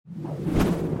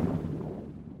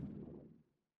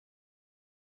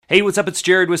Hey, what's up? It's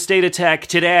Jared with State of Tech.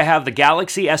 Today I have the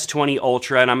Galaxy S20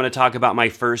 Ultra, and I'm going to talk about my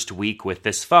first week with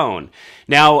this phone.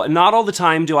 Now, not all the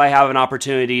time do I have an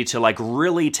opportunity to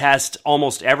really test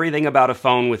almost everything about a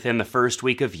phone within the first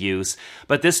week of use,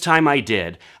 but this time I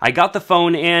did. I got the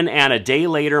phone in, and a day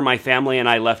later, my family and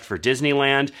I left for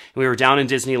Disneyland. We were down in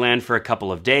Disneyland for a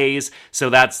couple of days, so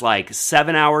that's like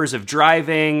 7 hours of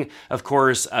driving, of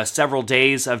course, several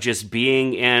days of just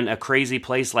being in a crazy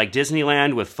place like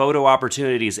Disneyland with photo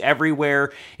opportunities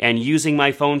everywhere and using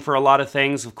my phone for a lot of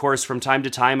things. Of course, from time to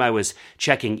time, I was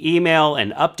checking email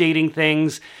and updating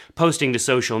things, posting to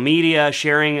social media,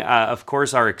 sharing, of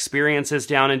course, our experiences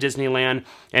down in Disneyland,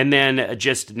 and then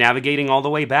just navigating all the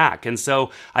way back. And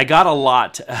so I got a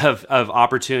lot of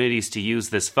opportunities to use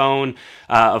this phone.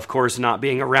 Of course, not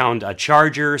being around a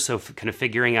charger, so kind of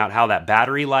figuring out how that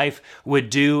battery life would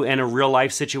do in a real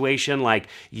life situation, like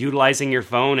utilizing your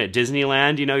phone at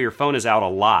Disneyland. You know, your phone is out a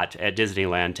lot at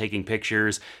Disneyland, taking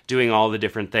pictures, doing all the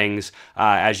different things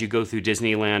as you go through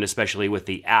Disneyland, especially with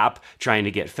the app, trying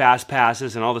to get fast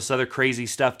passes and all this other crazy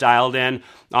stuff dialed in.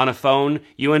 On a phone,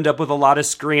 you end up with a lot of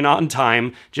screen on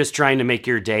time just trying to make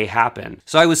your day happen.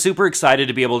 So I was super excited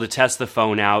to be able to test the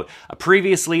phone out.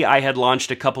 Previously, I had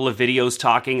launched a couple of videos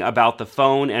talking about the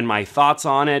phone and my thoughts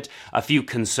on it, a few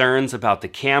concerns about the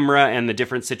camera and the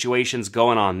different situations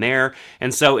going on there.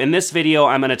 And so in this video,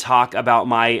 I'm going to talk about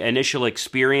my initial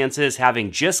experiences,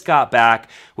 having just got back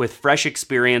with fresh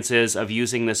experiences of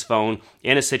using this phone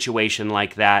in a situation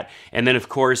like that. And then, of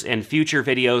course, in future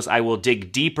videos, I will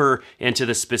dig deeper into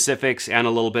the specifics and a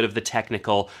little bit of the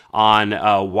technical on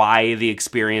why the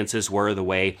experiences were the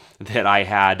way that I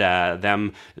had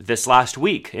them this last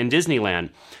week in Disneyland.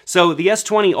 So the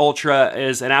S20 Ultra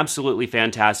is an absolutely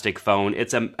fantastic phone.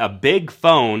 It's a big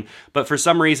phone, but for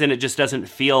some reason it just doesn't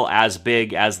feel as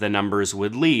big as the numbers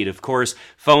would lead. Of course,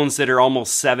 phones that are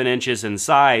almost 7 inches in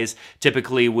size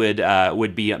typically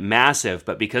would be massive,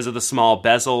 but because of the small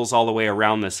bezels all the way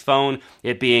around this phone,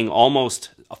 it being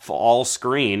almost all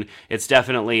screen, it's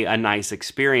definitely a nice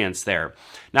experience there.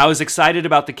 Now, I was excited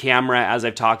about the camera, as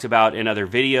I've talked about in other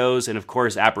videos, and of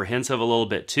course apprehensive a little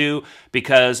bit too,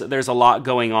 because there's a lot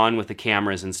going on with the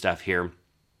cameras and stuff here.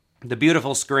 The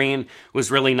beautiful screen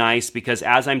was really nice because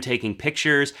as I'm taking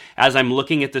pictures, as I'm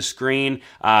looking at the screen,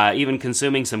 even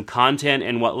consuming some content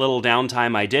and what little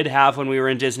downtime I did have when we were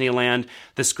in Disneyland,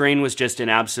 the screen was just an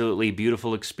absolutely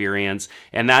beautiful experience.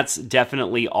 And that's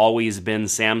definitely always been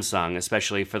Samsung,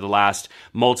 especially for the last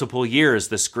multiple years.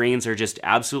 The screens are just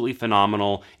absolutely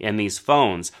phenomenal in these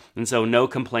phones. And so no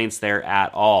complaints there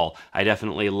at all. I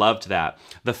definitely loved that.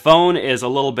 The phone is a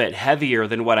little bit heavier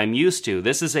than what I'm used to.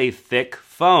 This is a thick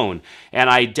phone, and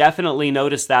I definitely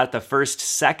noticed that the first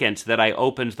second that I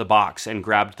opened the box and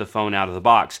grabbed the phone out of the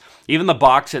box. Even the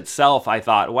box itself, I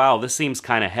thought, wow, this seems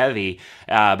kind of heavy,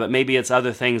 but maybe it's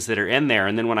other things that are in there.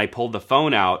 And then when I pulled the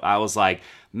phone out, I was like,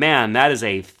 man, that is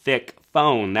a thick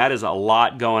phone. That is a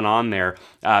lot going on there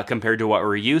compared to what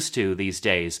we're used to these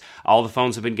days. All the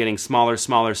phones have been getting smaller,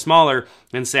 smaller, smaller,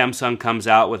 and Samsung comes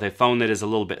out with a phone that is a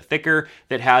little bit thicker,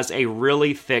 that has a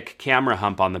really thick camera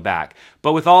hump on the back.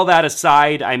 But with all that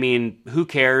aside, I mean, who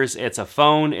cares? It's a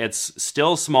phone. It's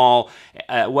still small.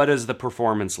 What is the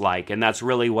performance like? And that's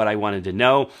really what I wanted to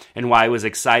know, and why I was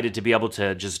excited to be able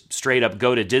to just straight up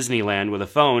go to Disneyland with a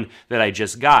phone that I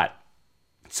just got.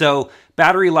 So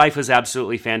battery life was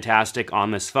absolutely fantastic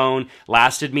on this phone,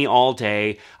 lasted me all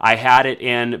day. I had it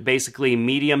in basically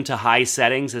medium to high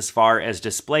settings as far as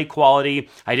display quality.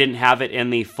 I didn't have it in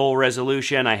the full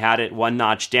resolution. I had it one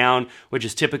notch down, which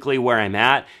is typically where I'm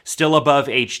at. Still above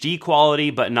HD quality,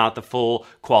 but not the full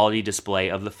quality display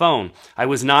of the phone. I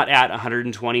was not at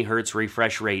 120 hertz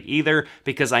refresh rate either,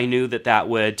 because I knew that that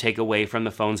would take away from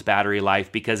the phone's battery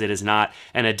life, because it is not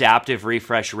an adaptive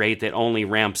refresh rate that only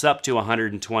ramps up to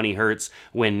 120 hertz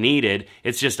when needed.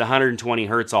 It's just 120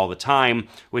 hertz all the time,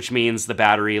 which means the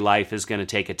battery life is going to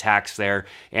take a tax there,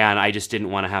 and I just didn't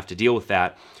want to have to deal with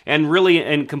that. And really,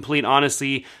 in complete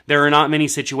honesty, there are not many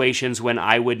situations when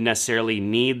I would necessarily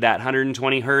need that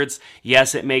 120 hertz.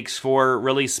 Yes, it makes for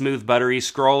really smooth, buttery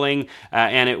scrolling,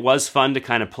 and it was fun to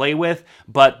kind of play with,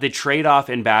 but the trade-off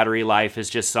in battery life is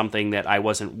just something that I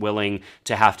wasn't willing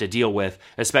to have to deal with,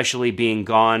 especially being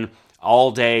gone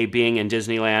all day, being in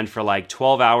Disneyland for like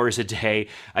 12 hours a day.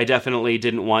 I definitely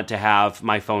didn't want to have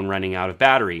my phone running out of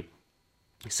battery.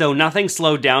 So nothing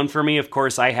slowed down for me. Of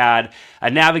course, I had a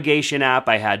navigation app,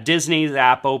 I had Disney's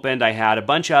app opened, I had a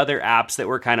bunch of other apps that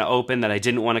were kind of open that I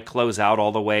didn't want to close out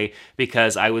all the way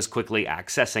because I was quickly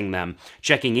accessing them.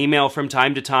 Checking email from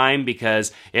time to time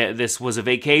because this was a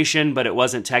vacation, but it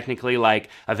wasn't technically like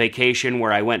a vacation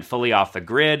where I went fully off the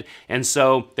grid. And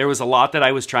so there was a lot that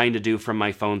I was trying to do from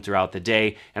my phone throughout the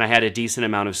day, and I had a decent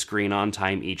amount of screen on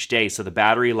time each day. So the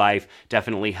battery life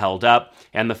definitely held up,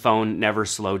 and the phone never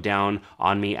slowed down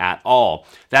on me at all.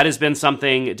 That has been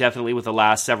something definitely with the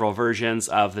last several versions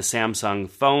of the Samsung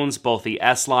phones, both the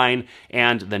S line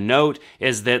and the Note,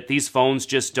 is that these phones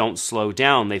just don't slow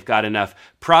down. They've got enough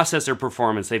processor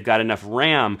performance, they've got enough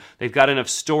RAM, they've got enough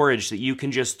storage that you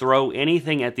can just throw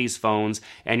anything at these phones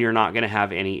and you're not going to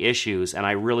have any issues. And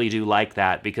I really do like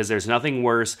that because there's nothing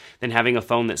worse than having a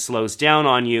phone that slows down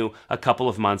on you a couple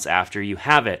of months after you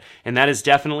have it. And that is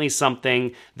definitely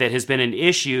something that has been an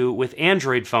issue with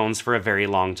Android phones for a very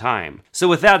long time. So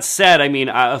with that said, I mean,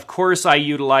 of course I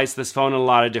utilize this phone in a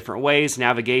lot of different ways.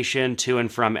 Navigation to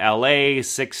and from LA,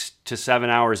 6 to 7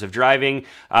 hours of driving,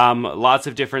 lots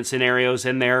of different scenarios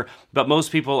in there, but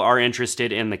most people are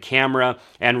interested in the camera,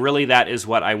 and really that is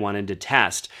what I wanted to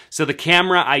test. So the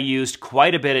camera I used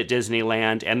quite a bit at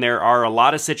Disneyland, and there are a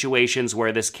lot of situations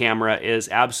where this camera is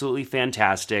absolutely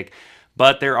fantastic,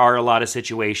 but there are a lot of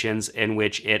situations in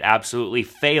which it absolutely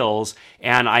fails,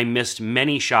 and I missed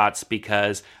many shots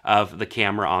because of the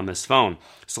camera on this phone.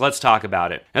 So let's talk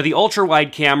about it. Now, the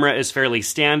ultra-wide camera is fairly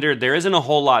standard. There isn't a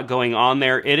whole lot going on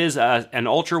there. It is an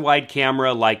ultra-wide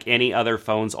camera like any other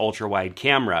phone's ultra-wide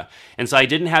camera. And so I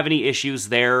didn't have any issues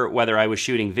there, whether I was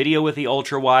shooting video with the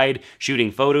ultra-wide, shooting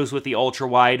photos with the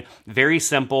ultra-wide. Very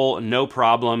simple, no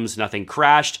problems, nothing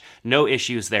crashed, no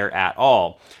issues there at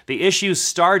all. The issues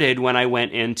started when I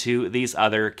went into these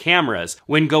other cameras.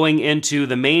 When going into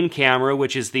the main camera,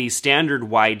 which is the standard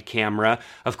wide camera,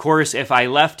 of course, if I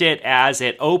left it as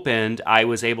it opened, I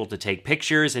was able to take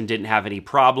pictures and didn't have any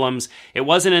problems. It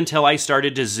wasn't until I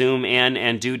started to zoom in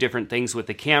and do different things with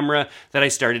the camera that I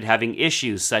started having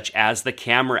issues, such as the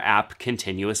camera app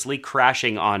continuously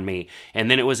crashing on me. And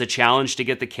then it was a challenge to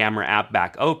get the camera app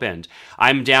back opened.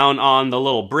 I'm down on the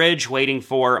little bridge waiting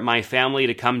for my family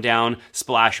to come down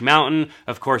Splash Mountain,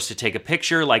 of course, to take a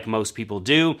picture like most people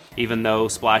do, even though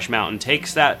Splash Mountain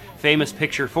takes that famous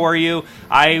picture for you.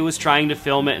 I was trying to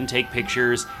film it and take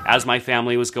pictures as my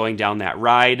family was going down that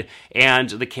ride, and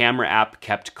the camera app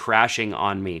kept crashing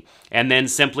on me. And then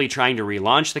simply trying to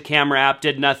relaunch the camera app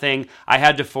did nothing. I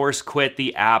had to force quit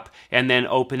the app and then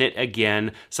open it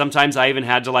again. Sometimes I even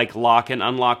had to lock and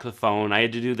unlock the phone. I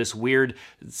had to do this weird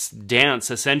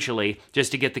dance essentially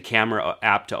just to get the camera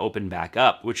app to open back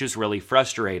up, which is really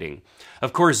frustrating.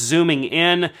 Of course, zooming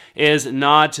in is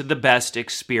not the best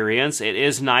experience. It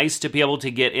is nice to be able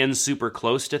to get in super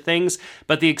close to things,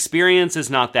 but the experience is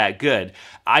not that good.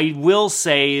 I will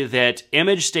say that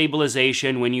image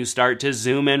stabilization, when you start to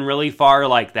zoom in really far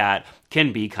like that,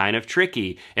 can be kind of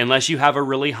tricky. Unless you have a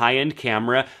really high-end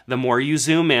camera, the more you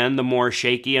zoom in, the more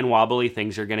shaky and wobbly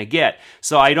things are going to get.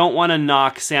 So I don't want to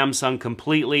knock Samsung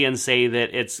completely and say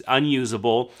that it's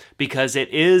unusable, because it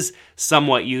is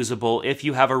somewhat usable if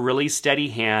you have a really steady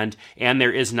hand and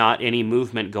there is not any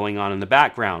movement going on in the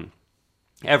background.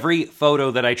 Every photo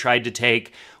that I tried to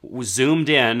take zoomed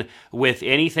in with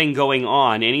anything going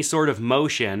on, any sort of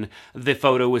motion, the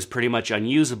photo was pretty much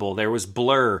unusable. There was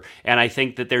blur, and I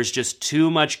think that there's just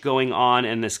too much going on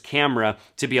in this camera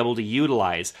to be able to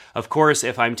utilize. Of course,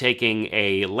 if I'm taking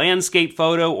a landscape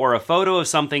photo or a photo of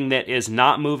something that is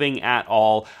not moving at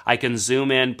all, I can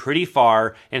zoom in pretty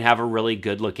far and have a really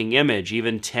good looking image.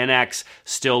 Even 10x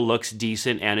still looks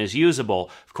decent and is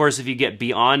usable. Of course, if you get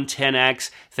beyond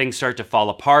 10x, things start to fall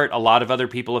apart. A lot of other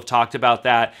people have talked about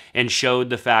that and showed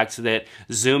the fact that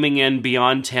zooming in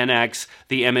beyond 10x,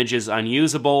 the image is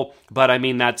unusable. But I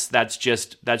mean, that's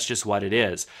just what it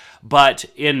is. But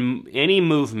in any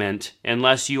movement,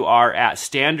 unless you are at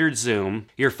standard zoom,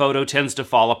 your photo tends to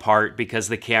fall apart because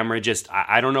the camera just,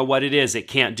 I don't know what it is. It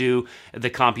can't do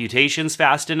the computations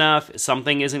fast enough.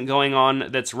 Something isn't going on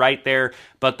that's right there,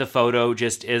 but the photo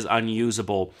just is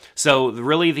unusable. So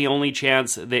really the only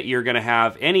chance that you're going to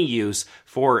have any use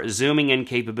for zooming in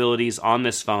capabilities on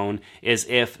this phone is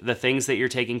if the things that you're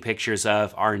taking pictures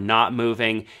of are not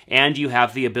moving and you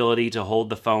have the ability to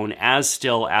hold the phone as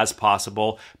still as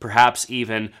possible, perhaps perhaps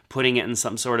even putting it in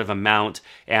some sort of a mount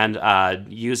and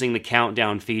using the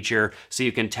countdown feature so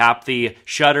you can tap the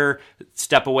shutter,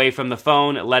 step away from the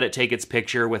phone, let it take its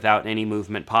picture without any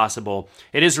movement possible.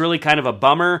 It is really kind of a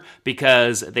bummer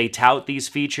because they tout these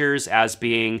features as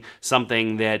being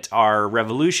something that are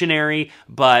revolutionary,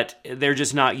 but they're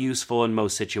just not useful in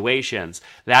most situations.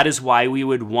 That is why we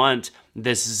would want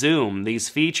this zoom, these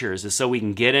features, is so we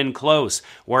can get in close.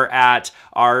 We're at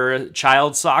our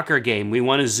child's soccer game. We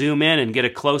want to zoom in and get a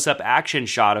close-up action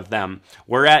shot of them.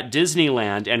 We're at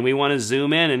Disneyland and we want to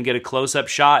zoom in and get a close-up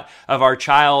shot of our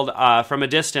child from a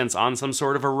distance on some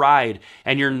sort of a ride.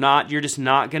 And you're just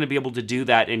not going to be able to do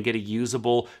that and get a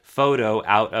usable photo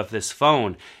out of this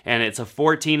phone. And it's a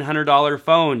 $1,400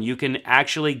 phone. You can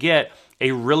actually get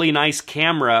a really nice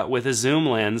camera with a zoom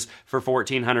lens for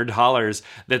 $1,400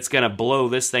 that's going to blow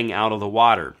this thing out of the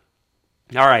water.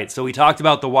 All right, so we talked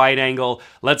about the wide angle.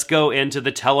 Let's go into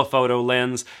the telephoto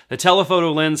lens. The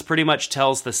telephoto lens pretty much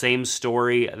tells the same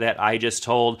story that I just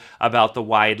told about the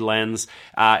wide lens.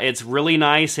 It's really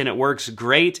nice and it works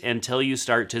great until you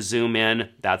start to zoom in.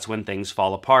 That's when things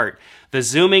fall apart. The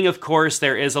zooming, of course,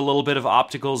 there is a little bit of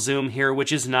optical zoom here,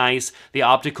 which is nice. The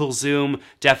optical zoom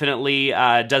definitely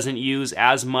doesn't use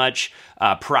as much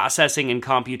processing and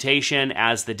computation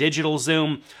as the digital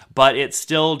zoom, but it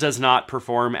still does not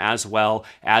perform as well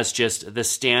as just the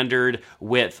standard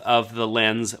width of the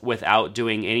lens without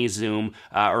doing any zoom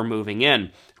or moving in.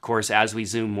 Of course, as we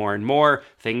zoom more and more,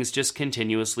 things just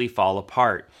continuously fall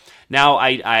apart. Now,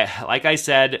 like I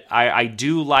said, I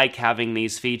do like having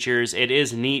these features. It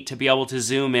is neat to be able to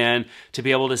zoom in, to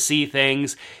be able to see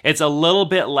things. It's a little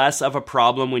bit less of a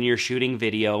problem when you're shooting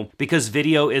video because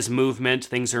video is movement,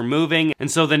 things are moving, and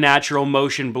so the natural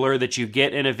motion blur that you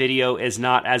get in a video is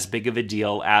not as big of a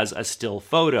deal as a still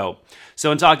photo.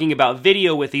 So in talking about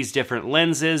video with these different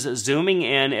lenses, zooming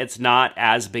in, it's not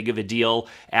as big of a deal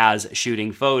as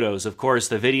shooting photos. Of course,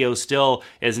 the video still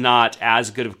is not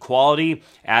as good of quality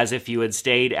as if you had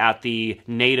stayed at the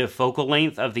native focal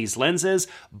length of these lenses,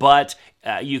 but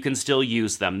you can still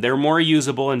use them. They're more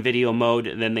usable in video mode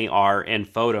than they are in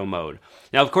photo mode.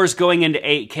 Now, of course, going into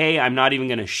 8K, I'm not even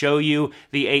going to show you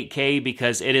the 8K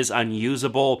because it is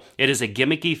unusable. It is a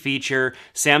gimmicky feature.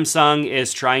 Samsung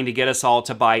is trying to get us all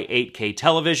to buy 8K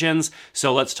televisions,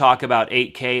 so let's talk about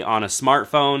 8K on a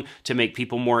smartphone to make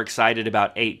people more excited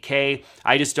about 8K.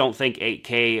 I just don't think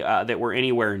 8K, that we're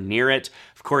anywhere near it.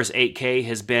 Of course, 8K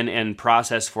has been in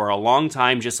process for a long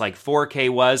time, just like 4K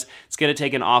was. It's going to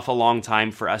take an awful long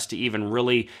time for us to even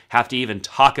really have to even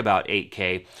talk about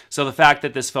 8K. So the fact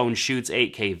that this phone shoots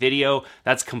 8K video,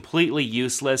 that's completely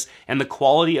useless, and the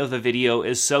quality of the video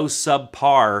is so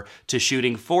subpar to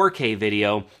shooting 4K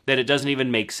video that it doesn't even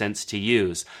make sense to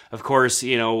use. Of course,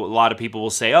 a lot of people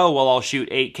will say, oh, well, I'll shoot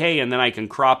 8K and then I can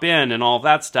crop in and all of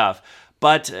that stuff.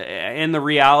 But in the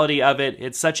reality of it,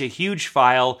 it's such a huge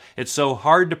file, it's so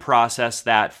hard to process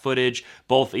that footage,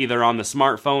 both either on the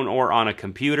smartphone or on a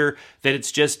computer, that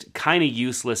it's just kind of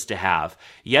useless to have.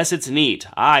 Yes, it's neat.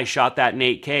 I shot that in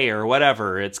 8K or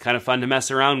whatever. It's kind of fun to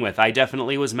mess around with. I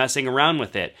definitely was messing around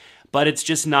with it. But it's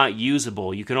just not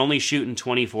usable. You can only shoot in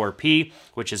 24p,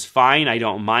 which is fine, I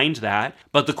don't mind that,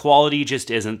 but the quality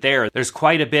just isn't there. There's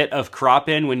quite a bit of crop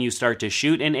in when you start to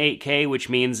shoot in 8K, which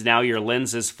means now your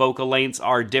lens's focal lengths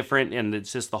are different and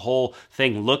it's just the whole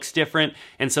thing looks different,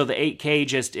 and so the 8K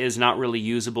just is not really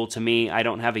usable to me. I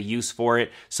don't have a use for it,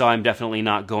 so I'm definitely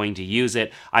not going to use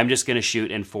it. I'm just going to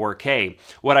shoot in 4K.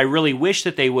 What I really wish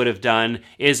that they would have done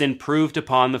is improved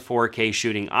upon the 4K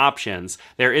shooting options.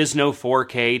 There is no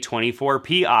 4K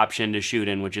 24p option to shoot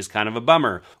in, which is kind of a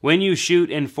bummer. When you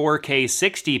shoot in 4K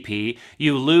 60p,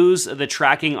 you lose the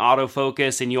tracking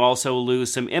autofocus and you also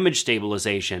lose some image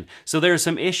stabilization. So there are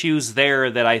some issues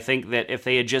there that I think that if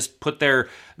they had just put their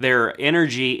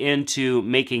energy into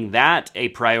making that a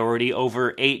priority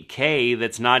over 8K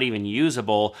that's not even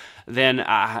usable, then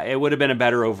it would have been a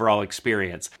better overall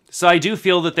experience. So I do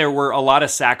feel that there were a lot of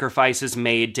sacrifices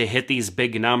made to hit these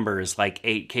big numbers like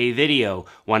 8K video,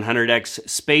 100x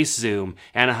space zoom,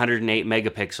 and 108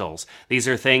 megapixels. These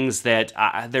are things that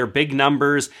they're big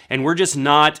numbers, and we're just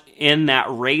not in that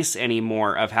race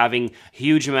anymore of having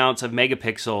huge amounts of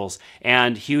megapixels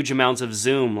and huge amounts of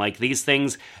zoom. Like these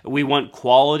things, we want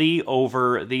quality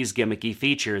over these gimmicky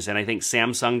features, and I think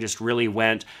Samsung just really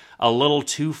went a little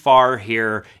too far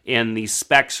here in the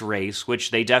specs race,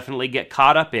 which they definitely get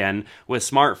caught up in with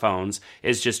smartphones,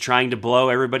 is just trying to blow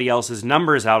everybody else's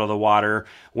numbers out of the water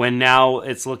when now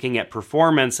it's looking at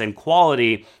performance and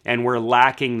quality, and we're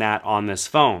lacking that on this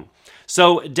phone.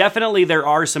 So definitely there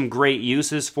are some great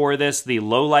uses for this. The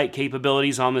low light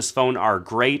capabilities on this phone are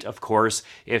great, of course,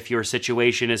 if your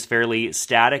situation is fairly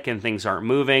static and things aren't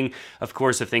moving. Of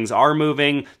course, if things are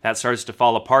moving, that starts to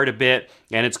fall apart a bit,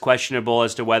 and it's questionable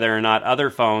as to whether or not other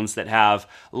phones that have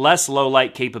less low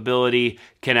light capability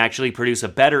can actually produce a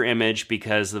better image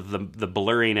because of the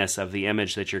blurriness of the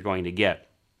image that you're going to get.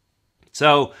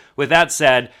 So, with that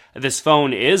said, this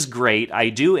phone is great. I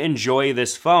do enjoy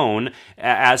this phone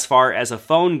as far as a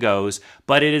phone goes,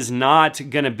 but it is not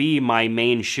going to be my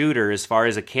main shooter as far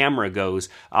as a camera goes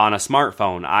on a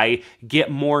smartphone. I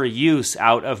get more use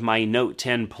out of my Note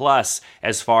 10 Plus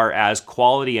as far as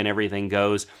quality and everything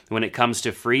goes when it comes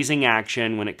to freezing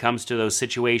action, when it comes to those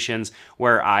situations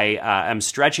where I am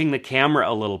stretching the camera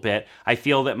a little bit. I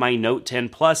feel that my Note 10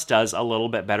 Plus does a little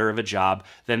bit better of a job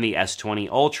than the S20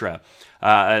 Ultra.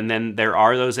 And then there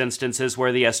are those instances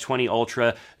where the S20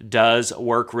 Ultra does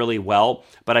work really well,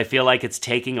 but I feel like it's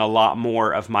taking a lot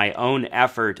more of my own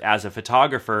effort as a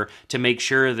photographer to make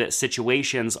sure that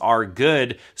situations are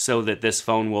good so that this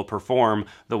phone will perform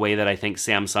the way that I think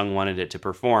Samsung wanted it to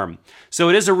perform. So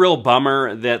it is a real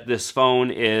bummer that this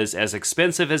phone is as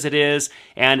expensive as it is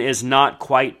and is not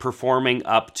quite performing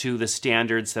up to the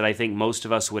standards that I think most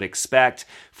of us would expect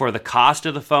for the cost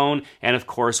of the phone and, of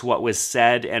course, what was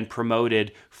said and promoted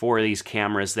for these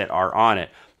cameras that are on it.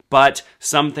 But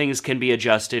some things can be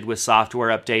adjusted with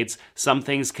software updates. Some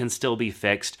things can still be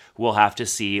fixed. We'll have to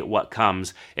see what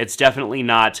comes. It's definitely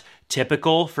not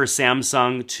typical for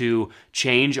Samsung to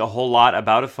change a whole lot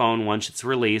about a phone once it's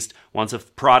released. Once a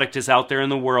product is out there in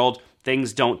the world,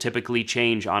 things don't typically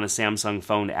change on a Samsung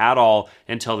phone at all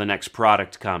until the next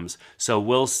product comes. So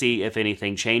we'll see if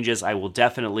anything changes. I will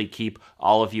definitely keep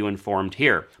all of you informed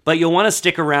here. But you'll want to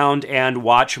stick around and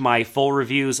watch my full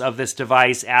reviews of this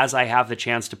device as I have the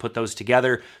chance to put those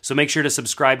together. So make sure to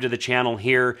subscribe to the channel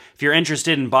here. If you're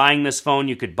interested in buying this phone,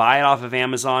 you could buy it off of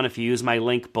Amazon if you use my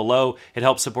link below. It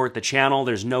helps support the channel.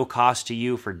 There's no cost to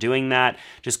you for doing that.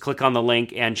 Just click on the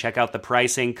link and check out the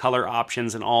pricing, color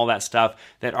options, and all that stuff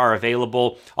that are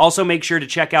available. Also, make sure to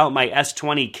check out my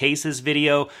S20 cases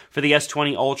video for the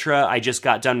S20 Ultra. I just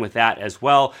got done with that as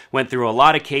well. Went through a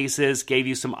lot of cases, gave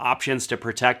you some options to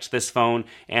protect this phone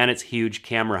and its huge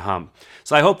camera hump.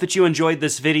 So I hope that you enjoyed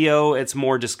this video. It's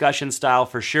more discussion style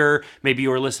for sure. Maybe you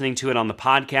were listening to it on the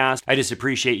podcast. I just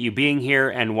appreciate you being here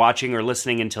and watching or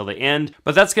listening until the end.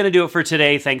 But that's going to do it for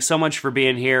today. Thanks so much for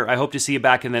being here. I hope to see you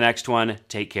back in the next one.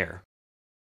 Take care.